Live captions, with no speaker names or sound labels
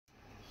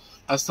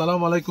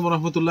আসসালামু আলাইকুম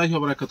রহমতুল্লাহি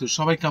ওয়া বারাকাতুহু।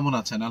 সবাই কেমন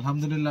আছেন?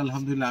 আলহামদুলিল্লাহ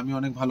আমি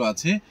অনেক ভালো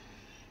আছি।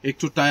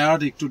 একটু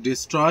টায়ার্ড, একটু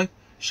ডিস্ট্রয়।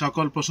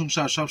 সকল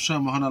প্রশংসা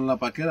সবসময় মহান আল্লাহ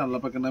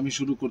পাকের নামে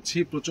শুরু করছি।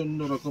 প্রচন্ড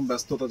রকম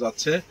ব্যস্ততা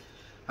যাচ্ছে,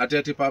 হাঁটি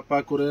হাঁটি পা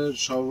করে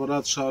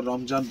সবরাত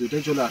রমজান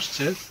দুইটাই চলে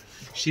আসছে।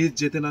 শীত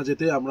যেতে না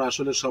যেতে আমরা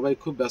আসলে সবাই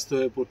খুব ব্যস্ত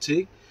হয়ে পড়ছি।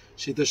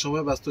 শীতের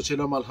সময় ব্যস্ত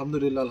ছিলাম,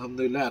 আলহামদুলিল্লাহ।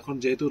 এখন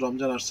যেহেতু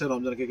রমজান আসছে,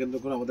 রমজানকে কেন্দ্র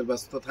করে আমাদের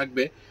ব্যস্ততা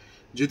থাকবে।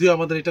 যদিও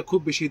আমাদের এটা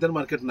খুব বেশি ঈদের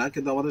মার্কেট না,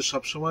 কিন্তু আমাদের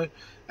সবসময়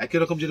একই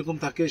রকম যেরকম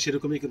থাকে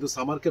সেরকমই, কিন্তু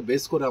সামারকে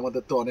বেস করে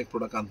আমাদের তো অনেক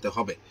প্রোডাক্ট আনতে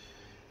হবে,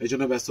 এই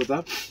জন্য ব্যস্ততা।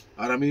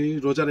 আর আমি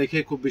রোজা রেখে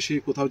খুব বেশি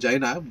কোথাও যাই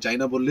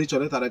না বললেই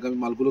চলে। তার আগে আমি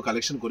মালগুলো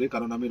কালেকশন করি,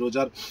 কারণ আমি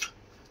রোজার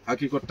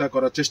হাকিকতটা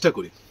করার চেষ্টা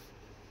করি।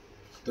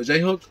 তো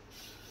যাই হোক,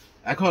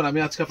 এখন আমি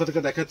আজকে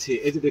আপনাদেরকে দেখাচ্ছি,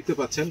 এই যে দেখতে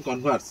পাচ্ছেন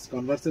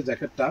কনভার্সের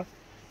জ্যাকেটটা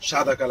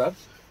সাদা কালার।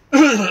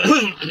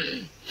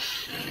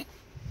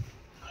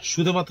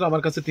 শুধুমাত্র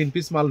আমার কাছে 3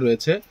 পিস মাল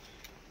রয়েছে,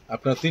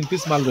 আপনার 3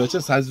 পিস মাল রয়েছে,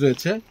 সাইজ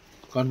রয়েছে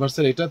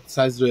কনভার্সের, এটা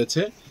সাইজ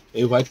রয়েছে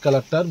এই white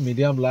কালারটার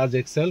medium large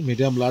XL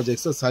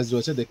size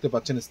রয়েছে। দেখতে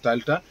পাচ্ছেন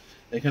স্টাইলটা,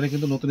 এখানে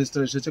কিন্তু নতুন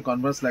স্টাইল এসেছে,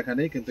 কনভার্স লেখা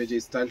নেই, কিন্তু এই যে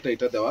স্টাইলটা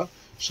এটা দেওয়া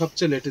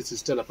সবচেয়ে লেটেস্ট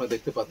স্টাইল আপনারা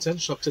দেখতে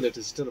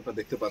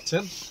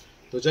পাচ্ছেন।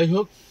 তো যাই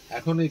হোক,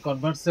 এখন এই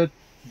কনভার্সের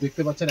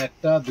দেখতে পাচ্ছেন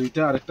একটা,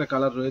 দুইটা, আরেকটা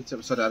কালার রয়েছে,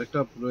 আরেকটা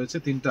রয়েছে,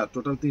 তিনটা,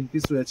 টোটাল 3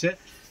 পিস রয়েছে।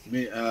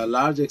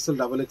 লার্জ এক্সেল,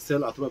 ডাবল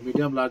এক্সেল অথবা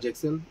মিডিয়াম লার্জ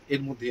এক্সেল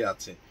এর মধ্যে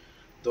আছে।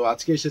 তো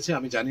আজকে এসেছে,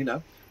 আমি জানি না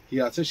কি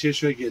আছে, শেষ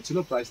হয়ে গিয়েছিল।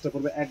 প্রাইসটা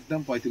পড়বে একদম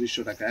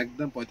 3500 টাকা,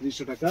 একদম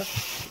 3500 টাকা।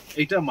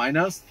 এটা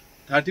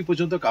 -30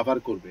 পর্যন্ত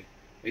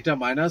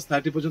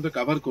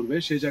কাভার করবে,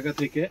 সেই জায়গা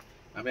থেকে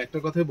আমি একটা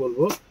কথাই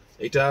বলবো,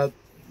 এটা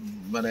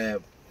মানে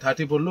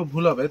 30 বললেও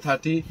ভুল হবে,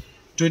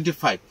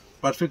 25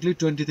 পারফেক্টলি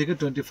 20 থেকে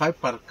 25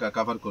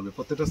 কাভার করবে।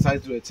 প্রত্যেকটা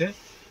সাইজ রয়েছে।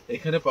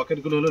 এখানে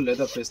পকেটগুলো হলো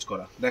লেদার পেস্ট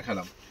করা,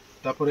 দেখালাম।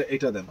 তারপরে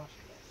এটা দেন,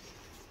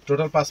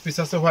 টোটাল 5 পিস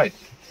আছে হোয়াইট,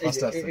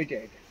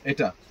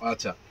 এটা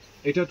আচ্ছা,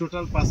 এটা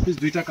টোটাল 5 পিস,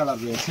 2টা কালার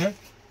রয়েছে।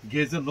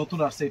 গেজের নতুন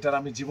আসছে, এটার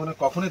আমি জীবনে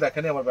কখনোই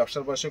দেখাইনি, আমার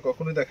ব্যবসার বয়সে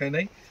কখনোই দেখাই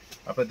নাই।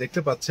 আপনারা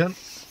দেখতে পাচ্ছেন,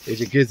 এই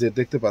যে গেজের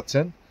দেখতে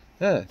পাচ্ছেন,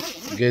 হ্যাঁ,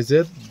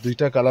 গেজের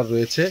 2টা কালার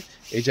রয়েছে।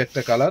 এই যে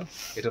একটা কালার,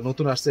 এটা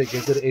নতুন আসছে।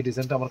 গেজের এই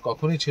ডিজাইনটা আমার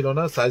কখনোই ছিল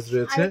না। সাইজ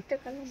রয়েছে,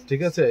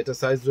 ঠিক আছে, এটা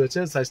সাইজ রয়েছে।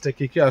 সাইজটা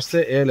কি কি আসছে?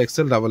 এল,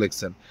 এক্সেল, ডাবল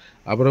এক্সেল।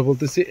 আবারও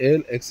বলতেছি,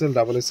 এল, এক্সেল,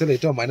 ডাবল এক্সেল।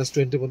 এটাও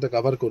 -20 পর্যন্ত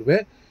কাভার করবে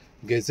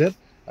গেজের।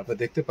 আপনারা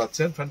দেখতে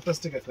পাচ্ছেন,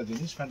 ফ্যান্টাস্টিক একটা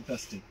জিনিস,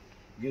 ফ্যান্টাস্টিক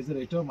গেজের।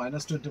 এটাও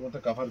 -20 মতো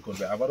কাভার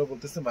করবে। আবারও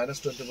বলতেছে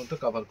 -20 মতো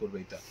কাভার করবে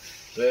এটা।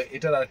 তো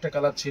এটার আরেকটা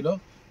কালার ছিল,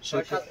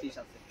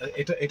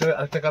 এটার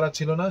আরেকটা কালার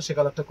ছিল না, সে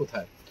কালারটা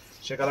কোথায়?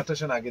 সে কালারটা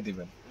সে আগে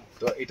দিবেন।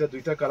 তো এটা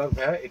 2টা কালার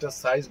ভাইয়া। এটা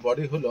সাইজ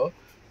বডি হলো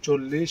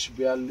 40,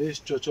 42,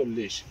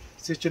 44,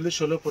 46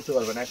 হলেও পড়তে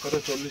পারবেন। এক কথা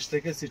 40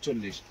 থেকে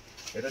 46,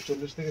 এটা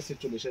 40 থেকে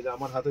 46। এই যে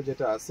আমার হাতে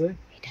যেটা আছে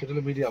সেটা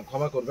হলো মিডিয়াম,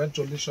 ক্ষমা করবেন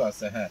 40ও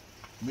আছে, হ্যাঁ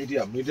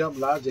মিডিয়াম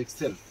লার্জ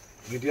এক্সেল,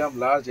 40,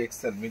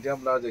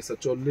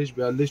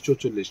 42,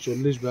 44,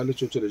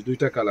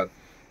 2টা কালার।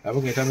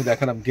 এবং এটা আমি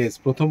দেখালাম গেজ,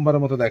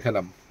 প্রথমবারের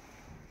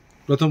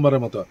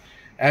মতো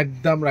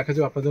একদম রাখা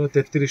যাবে আপনার জন্য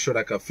 3300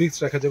 টাকা, ফিক্স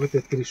রাখা যাবে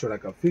 3300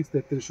 টাকা, ফিক্স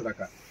 3300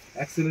 টাকা।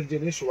 এক্সেলেন্ট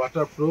জিনিস,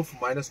 ওয়াটারপ্রুফ,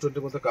 -20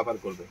 মতো কভার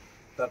করবে।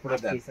 তারপরে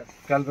দেন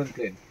ক্যালভিন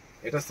ক্লেন,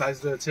 এটা সাইজ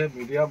রয়েছে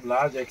মিডিয়াম,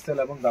 লার্জ, এক্সেল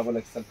এবং ডাবল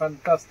এক্সেল।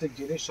 ফ্যান্টাস্টিক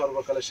জিনিস,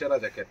 সর্বকালের সেরা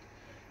জ্যাকেট,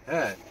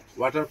 হ্যাঁ,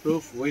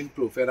 ওয়াটারপ্রুফ,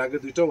 উইন্ডপ্রুফ। এর আগে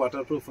 2টা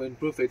ওয়াটারপ্রুফ,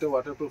 উইন্ডপ্রুফ, এটা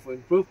ওয়াটারপ্রুফ,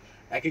 উইন্ডপ্রুফ।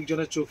 এক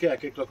একজনের চোখে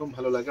এক এক রকম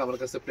ভালো লাগে। আমার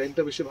কাছে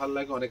প্লেনটা বেশি ভালো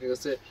লাগে, অনেকের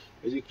কাছে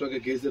এই যে একটু আগে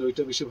গেজের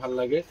ওইটা বেশি ভালো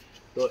লাগে।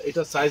 তো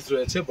এটা সাইজ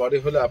রয়েছে, বডি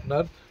হলো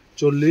আপনার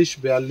 40,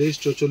 42,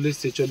 44,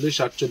 46,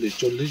 48,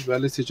 40,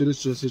 42, 46,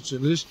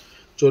 46,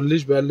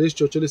 40, 42,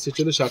 44,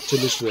 46,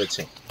 48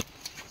 রয়েছে।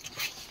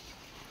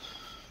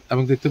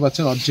 এবং দেখতে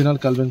পাচ্ছেন অরিজিনাল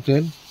ক্যালভিন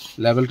ক্লেন,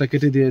 লেভেলটা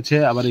কেটে দিয়েছে,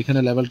 আবার এখানে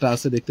লেভেলটা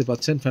আছে, দেখতে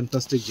পাচ্ছেন,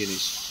 ফ্যান্টাস্টিক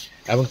জিনিস।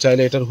 এবং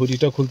চাইলে এটার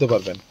হুডিটাও খুলতে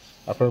পারবেন,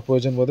 আপনার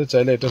প্রয়োজন বোধে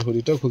চাইলে এটার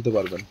হুডিটাও খুলতে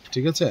পারবেন,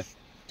 ঠিক আছে।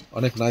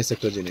 অনেক নাইস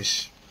একটা জিনিস,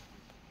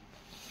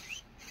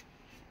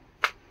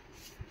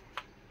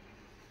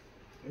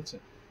 ঠিক আছে,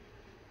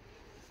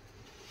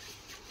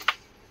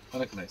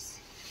 অনেক নাইস,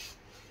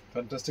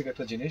 ফ্যান্টাস্টিক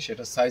একটা জিনিস।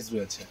 এটা সাইজ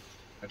রয়েছে,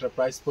 এটা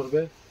প্রাইস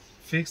পড়বে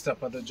ফিক্সড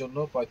আপনাদের জন্য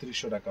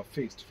 3500 টাকা,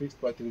 ফিক্সড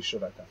 3500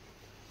 টাকা।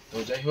 তো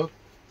যাই হোক,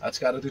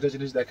 আজকে আরো 2টা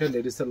জিনিস দেখেন,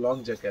 লেডিসের লং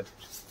জ্যাকেট,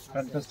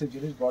 ফ্যান্টাস্টিক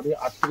জিনিস। বডি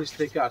 38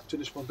 থেকে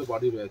 48 পর্যন্ত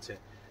বডি রয়েছে।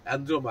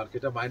 অ্যান্ড্রো মার্ক,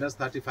 এটা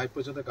 -35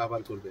 পর্যন্ত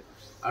কভার করবে।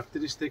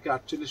 38 থেকে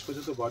 48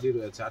 পর্যন্ত বডি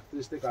রয়েছে,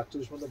 38 থেকে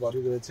 48 পর্যন্ত বডি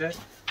রয়েছে,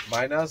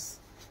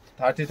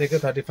 -30 থেকে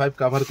 35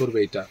 কভার করবে।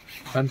 এটা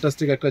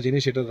ফ্যান্টাস্টিক একটা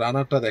জিনিস। এটা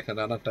রানারটা দেখেন,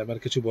 রানারটা আমার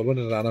কিছু বলবো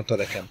না, রানারটা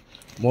দেখেন,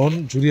 মন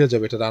জুড়িয়ে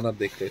যাবে এটা রানার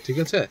দেখতে, ঠিক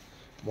আছে,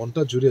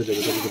 মনটা জুড়িয়ে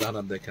যাবে যদি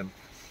রানার দেখেন।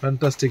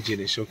 ফ্যান্টাস্টিক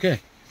জিনিস, ওকে।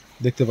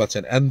 দেখতে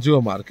পাচ্ছেন অ্যান্ড্রো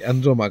মার্ক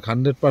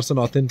 100%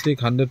 অথেন্টিক,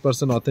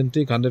 100%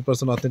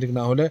 অথেন্টিক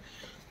না হলে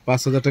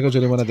 5000 টাকা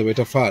জরিমানা দেবে।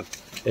 এটা ফার,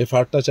 এই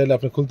ফারটা চাইলে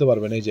আপনি খুলতে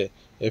পারবেন, এই যে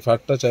এই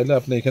ফারটা চাইলে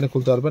আপনি এখানে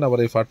খুলতে পারবেন, আবার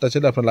এই ফারটা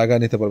চাইলে আপনি লাগায়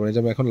নিতে পারবেন। এই যে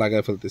আমি এখন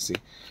লাগায় ফেলতেছি,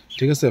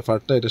 ঠিক আছে,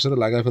 ফারটা এটার সাথে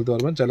লাগায় ফেলতে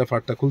পারবেন, চাইলে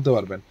ফারটা খুলতে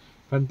পারবেন।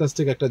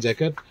 ফ্যান্টাস্টিক একটা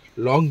জ্যাকেট,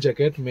 লং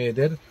জ্যাকেট,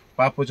 মেয়েদের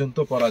পা পর্যন্ত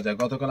পরা যায়।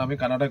 গতকাল আমি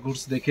কানাডা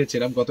গুডস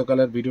দেখিয়েছিলাম,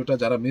 গতকালের ভিডিওটা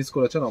যারা মিস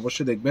করেছেন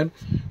অবশ্যই দেখবেন।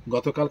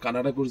 গতকাল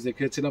কানাডা গুডস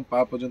দেখিয়েছিলাম, পা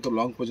পর্যন্ত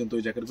লং পর্যন্ত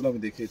ওই জ্যাকেটগুলো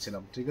আমি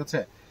দেখিয়েছিলাম, ঠিক আছে।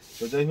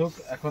 তো যাই হোক,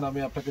 এখন আমি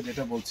আপনাকে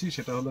যেটা বলছি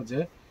সেটা হলো যে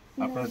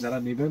আপনারা যারা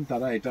নেবেন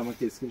তারা এটা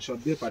আমাকে স্ক্রিনশট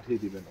দিয়ে পাঠিয়ে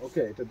দিবেন।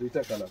 ওকে, এটা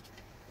দুইটা কালার,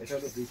 এটা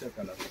হলো দুইটা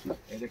কালার।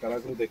 এই যে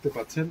কালারগুলো দেখতে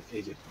পাচ্ছেন,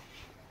 এই যে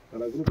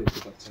কালারগুলো দেখতে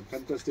পাচ্ছেন,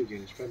 ফ্যান্টাস্টিক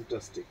জিনিস,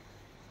 ফ্যান্টাস্টিক।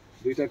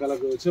 দুইটা কালার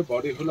রয়েছে,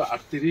 বডি হলো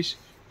 38,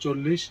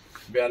 40,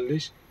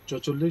 42,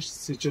 44,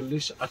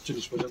 46,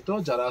 48 পর্যন্ত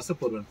যারা আছে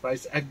পড়বেন।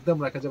 প্রাইস একদম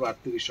রাখা যাবে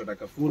 3800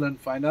 টাকা, full and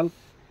final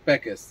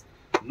package,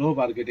 no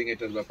bargaining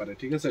এটার ব্যাপারে,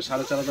 ঠিক আছে।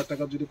 4500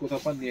 টাকা যদি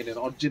কোথাও পান নিয়ে নেন।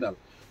 অরিজিনাল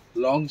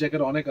লং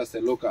জ্যাকেট অনেক আছে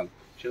লোকাল,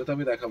 সেটা তো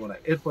আমি দেখাবো না।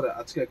 এরপরে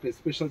আজকে একটা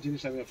স্পেশাল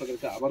জিনিস আমি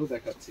আপনাদেরকে আবারও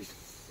দেখাচ্ছি,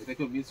 এটা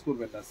কেউ মিস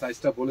করবেন না।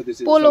 সাইজটা বলে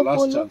দিয়েছি,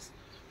 লাস্ট চান্স।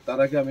 তার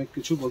আগে আমি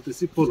কিছু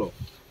বলতেছি, পোলো।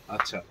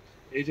 আচ্ছা,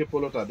 এই যে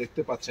পোলোটা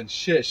দেখতে পাচ্ছেন,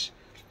 শেষ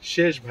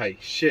শেষ ভাই,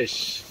 শেষ।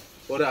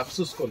 পরে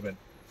আফসোস করবেন।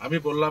 আমি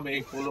বললাম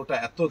এই পোলোটা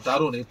এত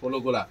দারুণ, এই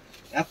পোলোগুলা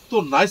এত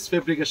নাইস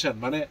ফেব্রিকেশন,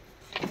 মানে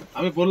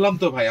আমি বললাম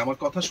তো ভাই, আমার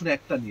কথা শুনে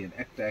একটা নিয়েন,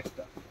 একটা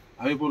একটা।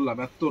 আমি বললাম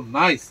এত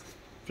নাইস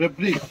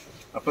ফেব্রিক,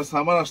 আপনার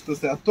সামার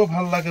আসতেছে, এত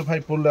ভাল লাগে ভাই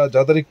পরলে।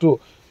 যাদের একটু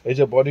এই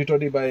যে বডি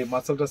টডি বা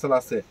মাসেল টাসেল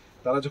আছে,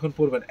 তারা যখন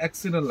পরবেন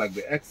এক্সিলেন্ট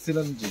লাগবে,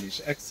 এক্সিলেন্ট জিনিস,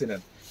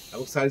 এক্সিলেন্ট।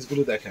 এবং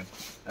সাইজগুলো দেখেন,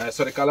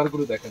 সরি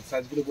কালারগুলো দেখেন,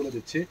 সাইজগুলো বলে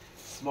দিচ্ছি,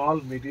 স্মল,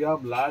 মিডিয়াম,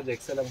 লার্জ,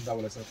 এক্সেল এবং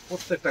ডাবল এক্সেল,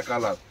 প্রত্যেকটা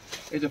কালার।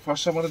 এই যে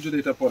ফর্সা মানে যদি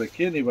এটা পরে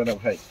কে নিবে না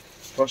ভাই,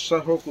 ফর্সা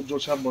হোক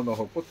উজ্জ্বল সামনে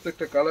হোক,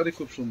 প্রত্যেকটা কালারই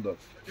খুব সুন্দর।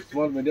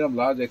 স্মল, মিডিয়াম,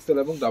 লার্জ, এক্সেল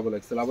এবং ডাবল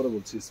এক্সেল। আবারও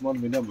বলছি, small,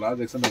 medium, large,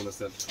 Excel, double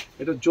XL.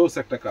 এটা জোস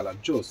একটা কালার,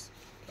 জোস।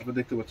 আপনি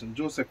দেখতে পাচ্ছেন,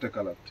 জোস একটা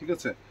কালার, ঠিক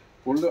আছে।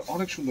 পরলে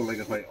অনেক সুন্দর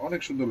লাগে ভাই,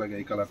 অনেক সুন্দর লাগে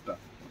এই কালারটা,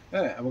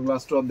 হ্যাঁ। এবং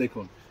লাস্ট ওয়ান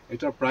দেখুন,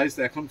 এটা প্রাইস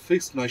এখন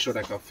ফিক্সড 900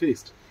 টাকা,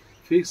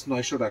 ফিক্সড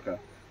 900 টাকা।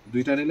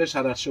 দুইটা নিলে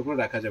 850 করে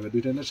রাখা যাবে,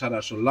 দুইটা নিলে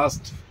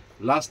 850,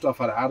 লাস্ট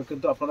অফার। আর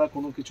কিন্তু আপনারা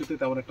কোনো কিছুতে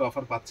তেমন একটা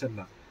অফার পাচ্ছেন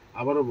না,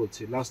 আবারও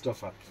বলছি, লাস্ট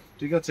অফার,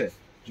 ঠিক আছে।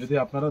 যদি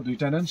আপনারা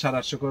দুইটা নেন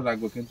 850 করে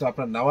রাখবো, কিন্তু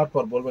আপনার নেওয়ার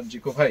পর বলবেন,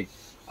 জিকো ভাই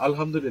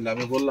আলহামদুলিল্লাহ,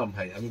 আমি বললাম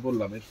ভাই, আমি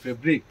বললাম এর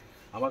ফেব্রিক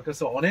আমার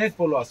কাছে অনেক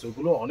পোলো আছে,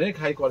 ওগুলো অনেক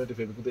হাই কোয়ালিটি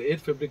ফেব্রিক, কিন্তু এর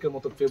ফেব্রিকের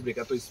মতো ফেব্রিক,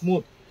 এত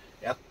স্মুথ,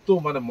 এত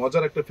মানে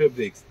মজার একটা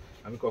ফেব্রিক্স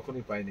আমি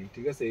কখনোই পাইনি,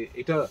 ঠিক আছে।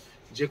 এটা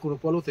যে কোনো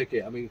পোলো থেকে,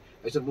 আমি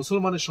একজন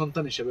মুসলমানের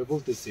সন্তান হিসেবে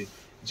বলতেছি,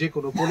 যে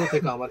কোনো পোলো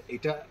থেকে আমার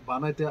এটা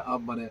বানাইতে,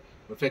 মানে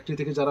ফ্যাক্টরি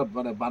থেকে যারা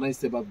মানে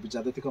বানাইছে বা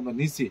যাদের থেকে আমরা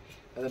নিছি,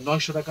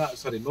 900 টাকা,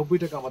 সরি 90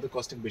 টাকা আমাদের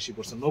কস্টিং বেশি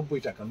পড়ছে। 90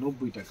 টাকা,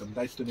 90 টাকা, আমি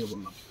দায়িত্ব নিয়ে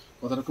বললাম,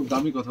 কথাটা খুব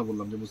দামি কথা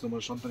বললাম, যে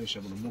মুসলমানের সন্তান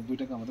হিসেবে বললাম, 90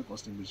 টাকা আমাদের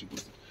কস্টিং বেশি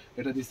পড়ছে।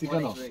 এটা দিচ্ছি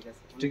কেন,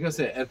 ঠিক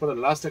আছে। এরপরে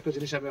লাস্ট একটা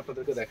জিনিস আমি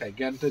আপনাদেরকে দেখাই,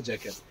 গ্যান্টের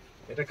জ্যাকেট।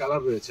 এটা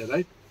কালার রয়েছে,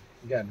 রাইট।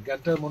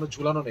 গ্যান্টের মনে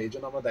ঝুলানো নেই, এই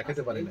জন্য আমরা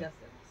দেখাতে পারি না।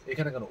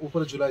 এখানে কেন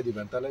উপরে ঝুলাই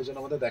দিবেন, তাহলে এই জন্য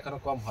আমাদের দেখানো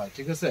কম হয়,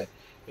 ঠিক আছে।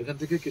 এখান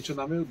থেকে কিছু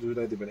নামেও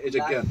ঝুলাই দিবেন। এই যে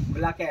গ্যান,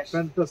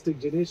 ফ্যান্টাস্টিক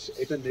জিনিস।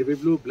 এটা navy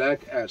blue black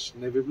ash,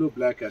 navy blue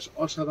black ash,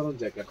 অসাধারণ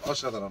জ্যাকেট,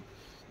 অসাধারণ।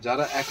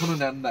 যারা এখনো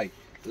নেন নাই,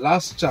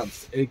 লাস্ট চান্স,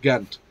 এই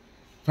গ্যান্ট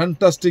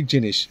ফ্যান্টাস্টিক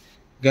জিনিস।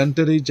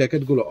 গ্যান্টের এই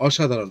জ্যাকেটগুলো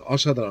অসাধারণ,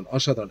 অসাধারণ,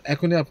 অসাধারণ।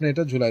 এখনই আপনি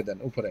এটা ঝুলাই দেন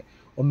উপরে,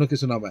 অন্য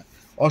কিছু নামায়।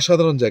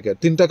 অসাধারণ জ্যাকেট,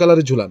 3টা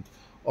কালারে ঝুলান,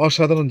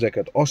 অসাধারণ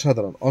জ্যাকেট,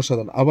 অসাধারণ,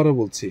 অসাধারণ। আবারও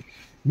বলছি,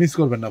 মিস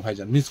করবেন না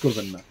ভাইজান, মিস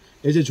করবেন না।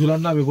 এই যে ঝুলান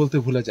না, আমি বলতে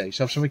ভুলে যাই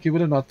সবসময়, কি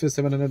বলে নর্থ ফেস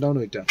 700 ডাউন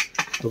ওইটা।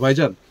 তো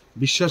ভাইজান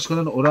বিশ্বাস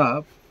করেন, ওরা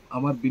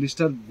আমার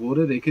বিলিস্টার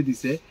ভরে রেখে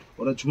দিছে,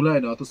 ওরা ঝুলায়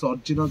না। অথচ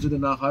অরিজিনাল যদি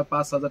না হয়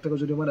 5000 টাকা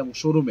যদি মানে, এবং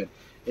শোরুমের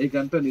এই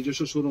গানটা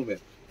নিজস্ব শোরুমের,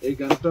 এই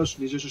গানটা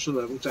নিজস্ব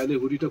শোরুম, এবং চাইলে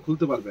হুডিটা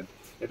খুলতে পারবেন।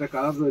 এটা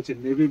কালার রয়েছে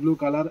navy blue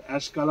colour,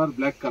 ash colour,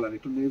 black colour.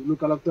 একটু নেভি ব্লু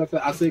কালার তো একটা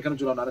আছে এখানে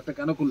ঝুলানো, আর একটা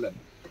কেন খুললেন?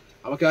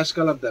 আমাকে অ্যাশ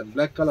কালার দেন,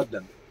 ব্ল্যাক কালার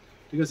দেন,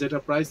 ঠিক আছে। এটা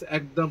প্রাইস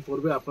একদম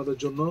পড়বে আপনাদের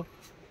জন্য,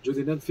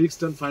 যদি নেন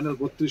ফিক্সড এন্ড ফাইনাল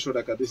 3200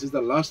 টাকা। This is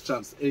the last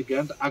chance. এই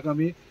গ্যান্ট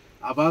আগামী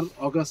আবার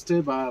অগাস্টে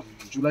বা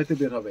জুলাইতে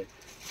বের হবে,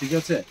 ঠিক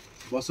আছে।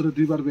 বছরে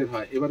 2বার বের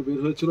হয়, এবার বের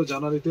হয়েছিল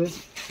জানুয়ারিতে,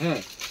 হ্যাঁ,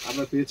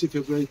 আমরা পেয়েছি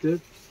ফেব্রুয়ারিতে।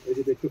 এই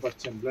যে দেখতে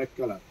পাচ্ছেন ব্ল্যাক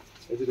কালার,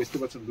 এই যে দেখতে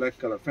পাচ্ছেন ব্ল্যাক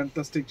কালার,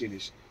 ফ্যান্টাস্টিক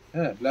জিনিস,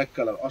 হ্যাঁ, ব্ল্যাক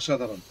কালার,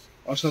 অসাধারণ,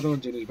 অসাধারণ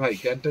জিনিস ভাই।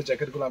 গ্যান্টের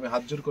জ্যাকেটগুলো আমি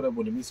হাত জোর করে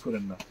বলি, মিস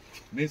করেন না,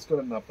 মিস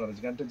করেন না আপনারা।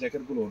 গ্যান্টের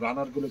জ্যাকেটগুলো,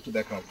 রানারগুলো একটু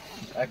দেখাও,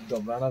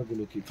 একদম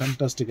রানারগুলো কি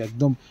ফ্যান্টাস্টিক,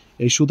 একদম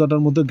এই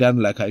সুতাটার মধ্যে জ্ঞান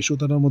লেখা, এই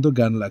সুতাটার মধ্যে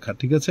জ্ঞান লেখা,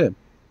 ঠিক আছে।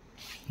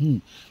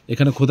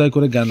 এখানে খোদাই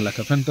করে জ্ঞান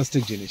লেখা,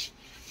 ফ্যান্টাস্টিক জিনিস।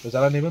 তো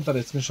যারা নেবেন তারা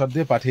স্ক্রিনশট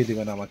দিয়ে পাঠিয়ে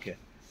দিবেন আমাকে,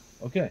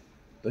 ওকে।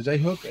 তো যাই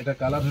হোক, এটা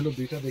কালার হলো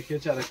 2টা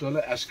দেখিয়েছি, আর একটা হলো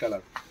অ্যাশ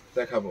কালার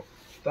দেখাবো।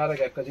 তার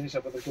আগে একটা জিনিস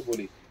আপনাদেরকে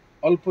বলি,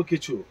 অল্প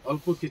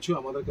কিছু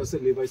আমাদের কাছে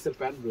লিভাইসের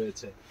প্যান্ট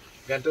রয়েছে।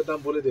 প্যান্টের দাম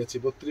বলে দিয়েছি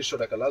 3200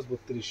 টাকা, লাস্ট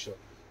 3200।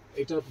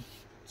 এটা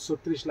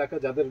 36 টাকা,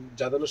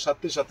 যাদের হলো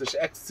 37,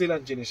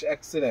 এক্সিলেন্ট জিনিস,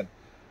 এক্সিলেন্ট।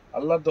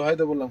 আল্লাহর দোহাই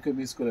দিয়ে বললাম, কেউ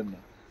মিস করেন না,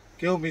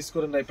 কেউ মিস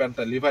করেন না। এই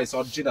প্যান্টটা Levi's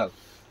original,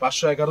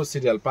 511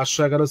 serial,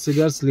 511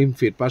 serial slim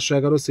fit,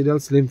 511 serial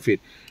slim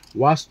fit.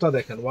 ওয়াশটা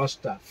দেখেন,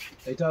 ওয়াশটা।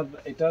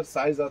 এটার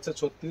সাইজ আছে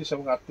 36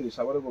 এবং 38।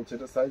 আবারও বলছি,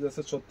 এটা সাইজ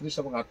আছে 36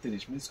 এবং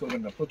 38, মিস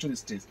করবেন না, প্রচুর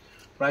স্টিচ।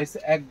 প্রাইস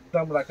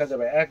একদম রাখা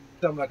যাবে,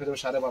 একদম রাখা যাবে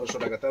 1250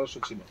 টাকা, 1300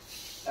 ছিল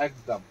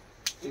একদম,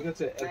 ঠিক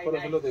আছে। এরপরে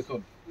হলো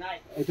দেখুন,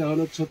 এটা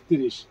হলো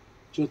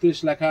 34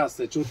 লেখা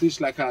আছে, 34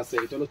 লেখা আছে,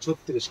 এটা হলো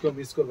 36, কেউ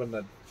মিস করবেন না।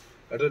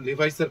 এটা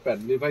লিভাইসের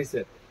প্যান্ট,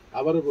 লিভাইসের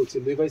আবারও বলছি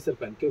লিভাইসের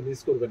প্যান্ট, কেউ মিস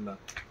করবেন না।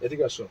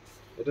 এদিকে আসো,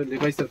 এটা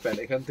লিভাইসের প্যান্ট,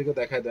 এখান থেকে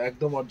দেখায় দাও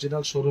একদম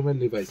অরিজিনাল শোরুমের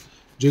লিভাইস।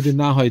 যদি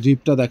না হয়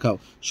রিপটা দেখাও,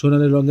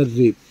 সোনালী রঙের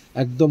রিপ,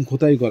 একদম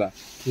খোদাই করা।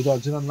 যদি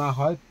অরিজিনাল না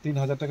হয়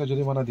 3000 টাকা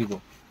জরিমানা দিব,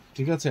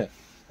 ঠিক আছে?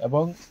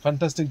 এবং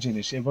ফ্যান্টাস্টিক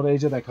জিনিস। এবারে এই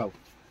যে দেখাও,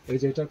 এই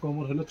যে এটা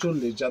কোমর হলো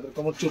 40, যাদের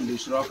কোমর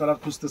 40 র কালার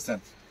খুঁজতেছেন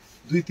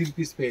 2-3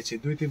 পিস পেয়েছি,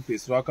 2-3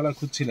 পিস র কালার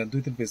খুঁজছিলেন,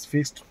 2-3 পিস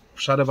ফিক্সড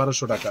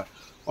 1250 টাকা।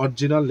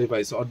 অরিজিনাল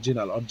লিভাইস,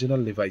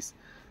 অরিজিনাল লিভাইস,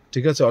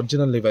 ঠিক আছে?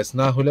 অরিজিনাল লিভাইস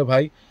না হলে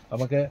ভাই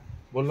আমাকে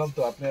বললাম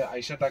তো, আপনি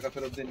আইসা টাকা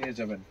ফেরত দিয়ে নিয়ে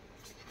যাবেন।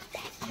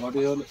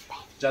 বডি হল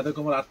যাদের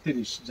কোমর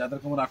 38, যাদের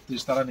কোমর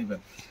 38 তারা নেবেন,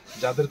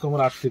 যাদের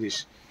কোমর 38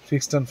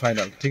 ফিক্সড অ্যান্ড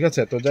ফাইনাল, ঠিক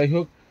আছে? তো যাই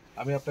হোক,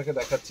 আমি আপনাকে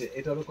দেখাচ্ছি,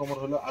 এটারও কোমর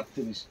হলো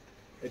 38,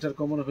 এটার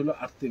কোমর হলো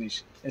 38।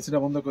 এসিটা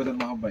বন্ধ করে দেন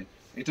মাহবুব ভাই।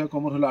 এটার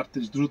কোমর হলো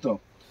 38, দ্রুত।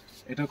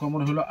 এটা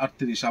কোমর হলো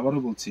 38, আবারও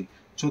বলছি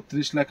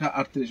 36 লেখা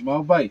 38।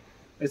 মাহবুব ভাই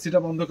এসিটা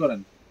বন্ধ করেন।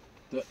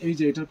 তো এই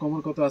যে এটার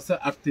কোমর কত আছে?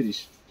 38।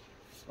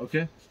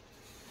 ওকে,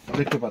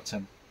 দেখতে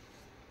পাচ্ছেন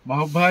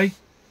মাহবুব ভাই,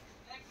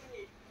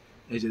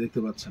 এই যে দেখতে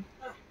পাচ্ছেন।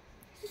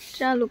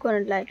 চালু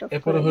করেন, লাইট অফ।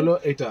 এরপরে হলো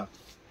এটা,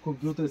 খুব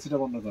দ্রুত এসিটা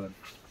বন্ধ করেন,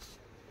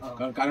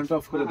 কারণ কারেন্ট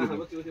অফ করে দেবেন।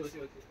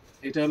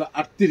 এটা হলো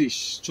 38,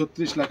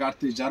 36 লাখ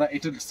 38। যারা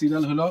এটার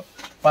সিরিয়াল হলো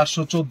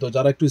 514,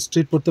 যারা একটু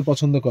স্ট্রেট পড়তে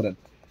পছন্দ করেন,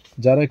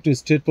 যারা একটু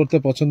স্ট্রেট পড়তে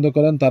পছন্দ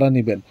করেন তারা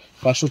নেবেন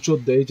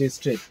 514। এই যে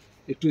স্ট্রেট,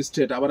 একটু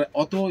স্ট্রেট, আবার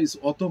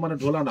অত মানে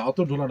ঢোলা না, অত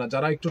ঢোলা না।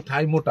 যারা একটু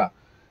ঠাই মোটা,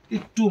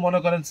 একটু মনে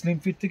করেন স্লিম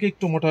ফিট থেকে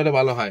একটু মোটা হলে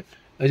ভালো হয়।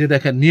 এই যে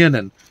দেখেন, নিয়ে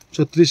নেন।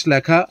 36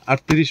 লেখা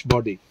 38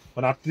 বডি,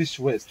 মানে 38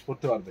 ওয়েস্ট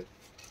পড়তে পারবে।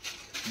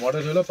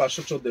 মডেল হলো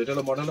 514, এটা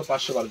হলো মডেল হলো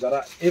 512। যারা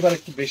এবার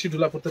একটু বেশি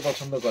ঢোলা পড়তে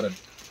পছন্দ করেন,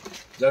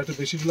 যারা একটু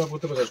বেশি ঢোলা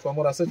পড়তে পছন্দ,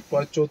 কমর আছে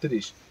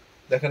 34।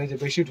 দেখেন এই যে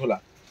বেশি ঢোলা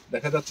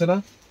দেখা যাচ্ছে না,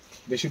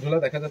 বেশি ঢোলা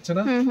দেখা যাচ্ছে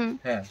না?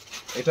 হ্যাঁ,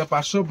 এটা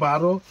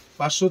 512,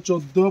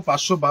 514,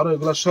 512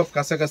 এগুলো সব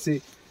কাছাকাছি,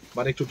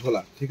 মানে একটু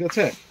ঢোলা, ঠিক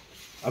আছে?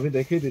 আমি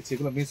দেখিয়ে দিচ্ছি,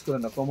 এগুলো মিস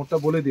করেন না। কমরটা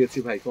বলে দিয়েছি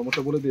ভাই,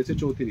 কমরটা বলে দিয়েছি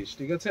 34,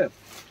 ঠিক আছে?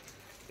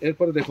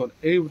 এরপরে দেখুন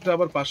এইটা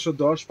আবার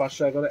 510,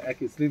 511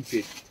 একই স্লিম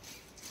ফিট।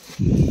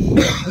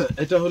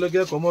 এটা হলো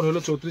গিয়ে কোমর হলো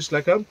 34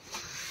 লেখা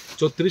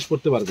 36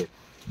 পড়তে পারবে,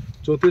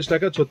 34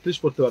 টাকা 36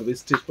 পড়তে পারবে,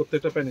 স্টিচ,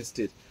 প্রত্যেকটা প্যান্ট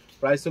স্টিচ।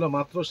 প্রাইস হলো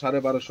মাত্র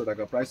 1250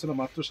 টাকা, প্রাইস হলো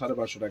মাত্র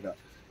 1250 টাকা।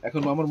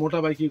 এখন আমার মোটা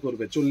ভাই কি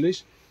করবে? 40,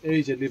 এই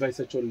যে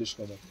লিভাইসের 40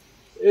 কমর,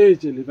 এই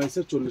যে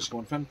লিভাইসের 40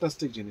 কমর,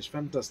 ফ্যান্টাস্টিক জিনিস,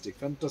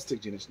 ফ্যান্টাস্টিক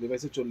জিনিস,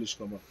 লিভাইসের 40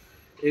 কমর,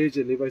 এই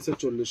যে লিভাইসের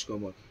 40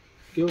 কমর,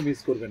 কেউ মিস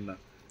করবেন না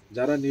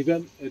যারা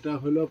নেবেন। এটা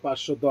হলো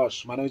 510,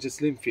 মানে ওই যে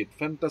স্লিম ফিট,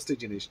 ফ্যান্টাস্টিক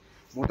জিনিস,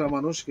 মোটা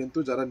মানুষ কিন্তু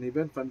যারা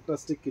নেবেন,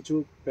 ফ্যান্টাস্টিক কিছু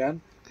প্যান্ট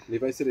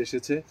লিভাইসের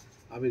এসেছে।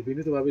 আমি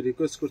বিনীতভাবে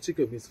রিকোয়েস্ট করছি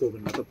কেউ মিস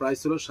করবেন না। তো প্রাইস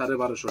হলো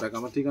 1250 টাকা।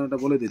 আমার ঠিকানাটা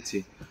বলে দিচ্ছি,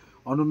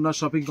 Ananya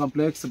shopping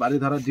complex,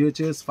 Baridhara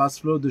ডিএচএস, first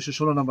floor,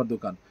 216 নম্বর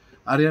দোকান,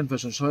 আরিয়ান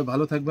ফ্যাশন। সবাই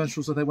ভালো থাকবেন,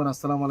 সুস্থ থাকবেন।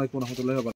 আসসালামু আলাইকুম রহমতুল্লাহ।